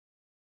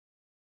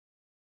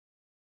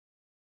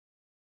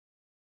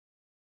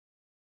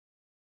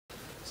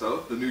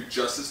So, the new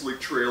Justice League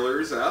trailer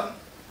is out,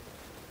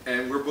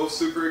 and we're both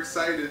super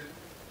excited.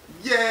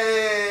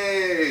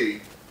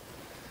 Yay!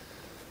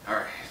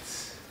 Alright,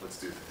 let's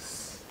do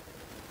this.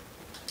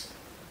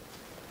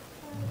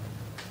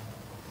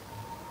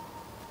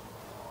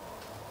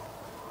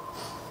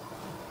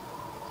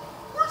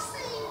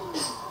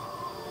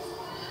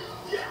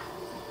 Yeah.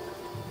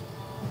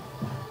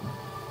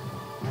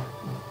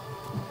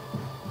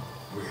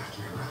 We have to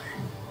be ready.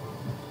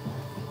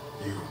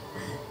 You,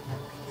 me,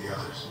 the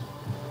others.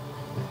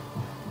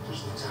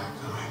 There's an attack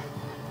coming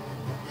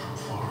from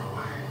far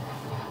away.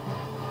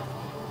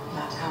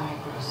 Not coming,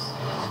 Bruce.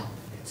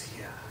 It's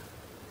here.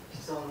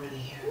 It's already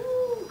here.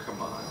 Ooh,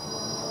 come on.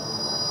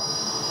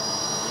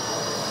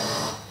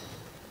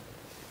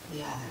 The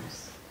others.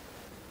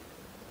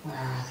 Where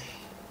are they?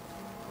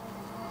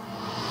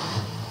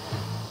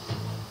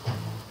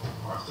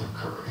 Arthur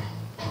Curry.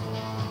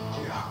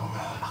 The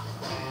Aquaman.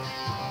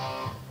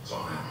 It's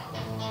on him.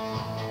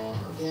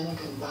 Organic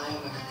and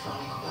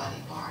biomechatronic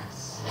body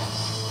parts.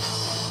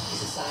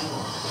 He's a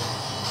cyborg.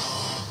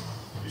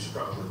 You should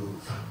probably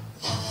move.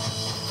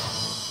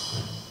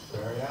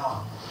 Barry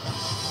Allen.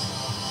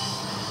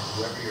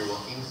 Whoever you're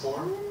looking for,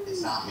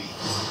 it's not me.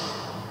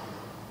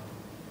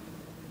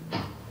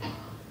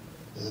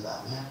 Is it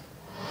Batman?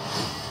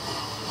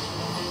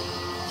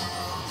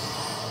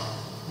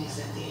 He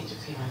said the age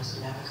of heroes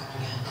would never come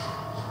again.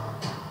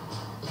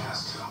 It has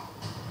to.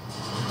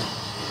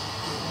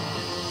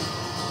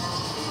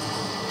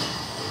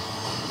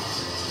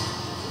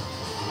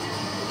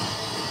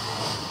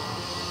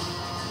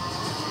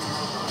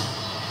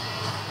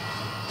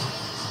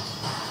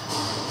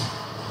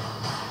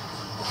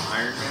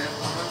 Iron Man?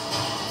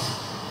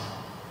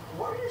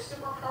 What are your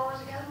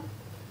superpowers again?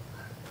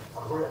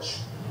 I'm rich.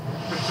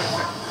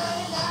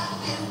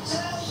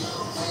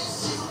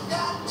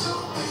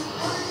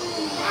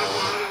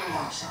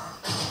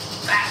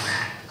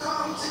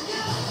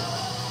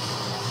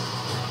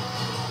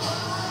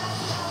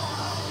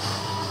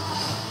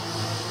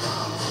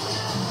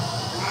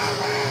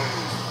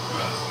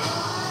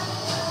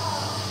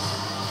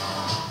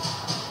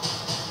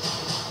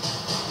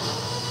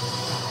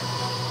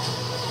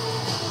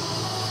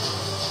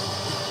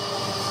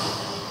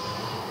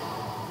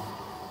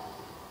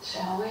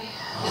 Shall we?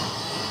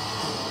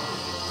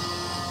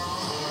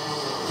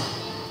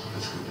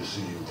 It's good to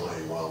see you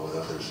playing well with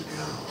others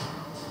again.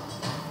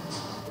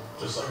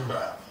 Just like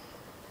Bat.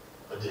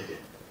 I dig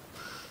it.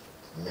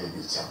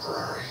 Maybe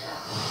temporary.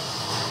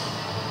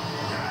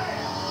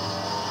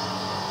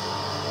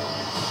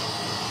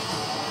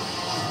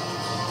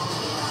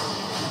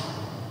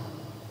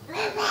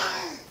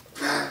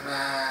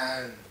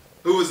 Batman!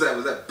 Who was that?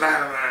 Was that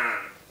Batman?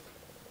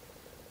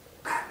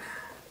 Batman.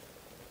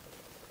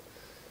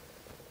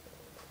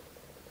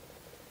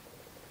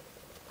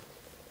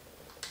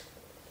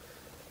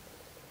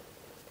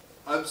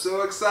 I'm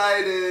so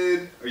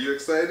excited! Are you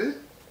excited?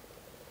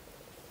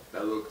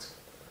 That looked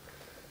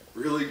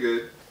really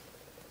good.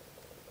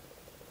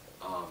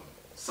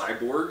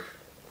 Cyborg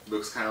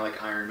looks kind of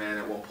like Iron Man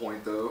at one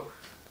point though.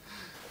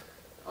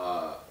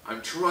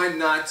 I'm trying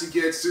not to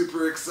get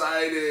super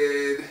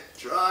excited.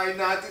 Try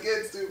not to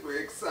get super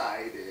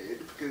excited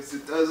because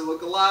it does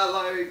look a lot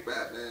like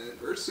Batman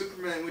vs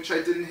Superman, which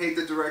I didn't hate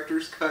the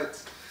director's cut.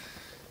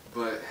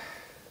 But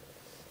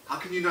how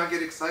can you not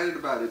get excited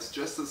about it? It's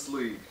Justice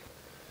League.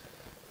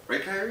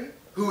 Right, Kyrie?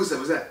 Who was that?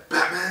 Was that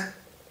Batman?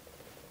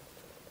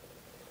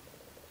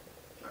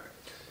 Alright.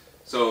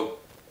 So,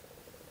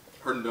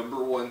 her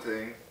number one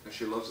thing that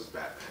she loves is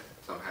Batman.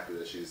 So I'm happy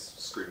that she's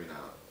screaming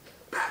out,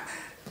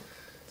 Batman!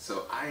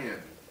 So I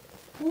am,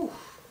 whew.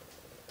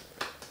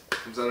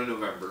 Comes out in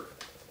November,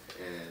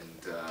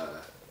 and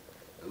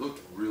it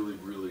looked really,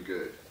 really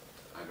good.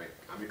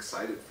 I'm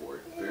excited for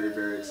it. Very,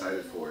 very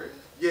excited for it.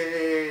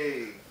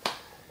 Yay!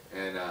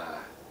 And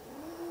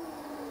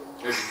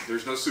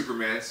there's no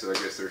Superman, so I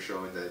guess they're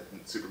showing that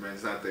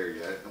Superman's not there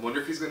yet. I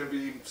wonder if he's gonna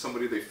be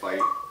somebody they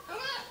fight.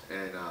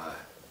 And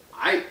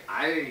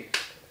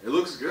it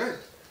looks good.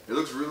 It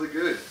looks really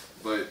good,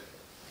 but it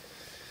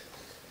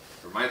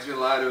reminds me a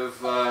lot of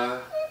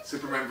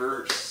Superman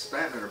vs.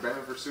 Batman or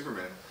Batman vs.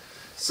 Superman.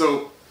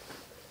 So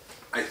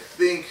I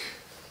think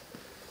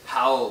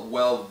how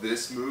well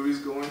this movie is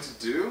going to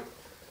do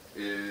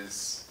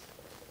is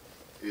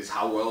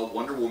how well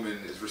Wonder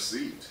Woman is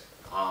received.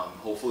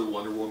 Hopefully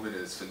Wonder Woman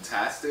is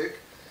fantastic,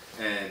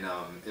 and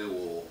it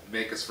will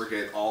make us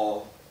forget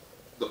all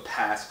the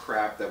past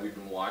crap that we've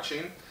been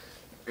watching,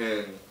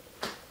 and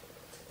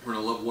we're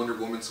gonna love Wonder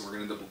Woman, so we're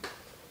gonna end up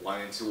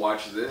wanting to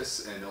watch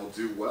this, and it'll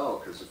do well,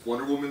 because if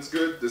Wonder Woman's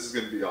good, this is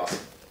gonna be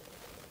awesome.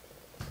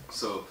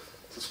 So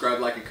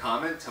subscribe, like, and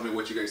comment. Tell me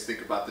what you guys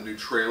think about the new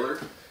trailer,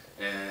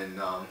 and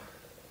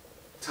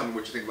tell me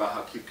what you think about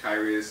how cute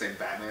Kyrie is saying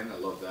Batman. I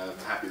love that. I'm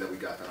happy that we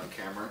got that on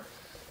camera,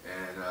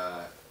 and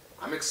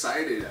I'm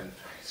excited. I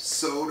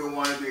so don't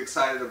want to be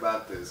excited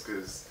about this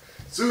because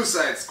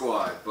Suicide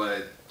Squad,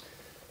 but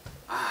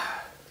I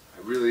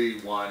really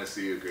want to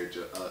see a good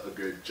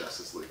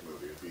Justice League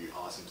movie. It'd be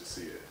awesome to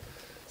see it.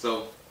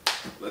 So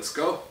let's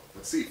go.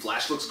 Let's see.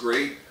 Flash looks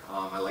great.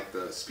 I like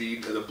the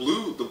speed. The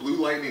blue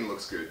lightning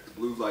looks good. The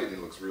blue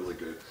lightning looks really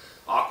good.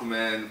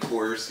 Aquaman, of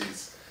course,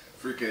 he's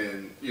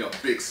freaking, you know,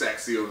 big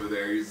sexy over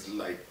there. He's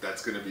like,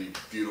 that's gonna be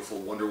beautiful.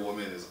 Wonder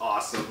Woman is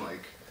awesome.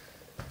 Like,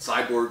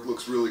 Cyborg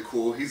looks really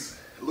cool. It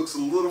looks a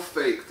little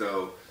fake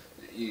though.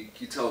 You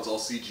tell it's all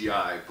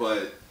CGI,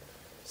 but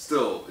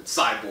still, it's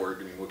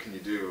Cyborg. I mean, what can you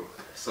do?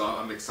 So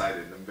I'm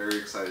excited. I'm very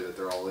excited that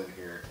they're all in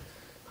here.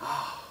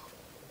 Oh,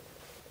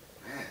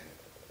 man.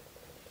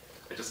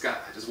 I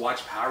just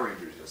watched Power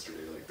Rangers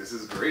yesterday. Like, this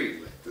is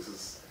great. Like, this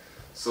is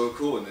so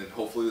cool. And then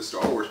hopefully the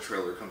Star Wars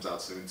trailer comes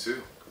out soon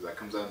too, because that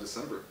comes out in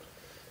December.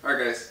 All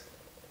right, guys.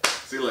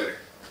 See you later.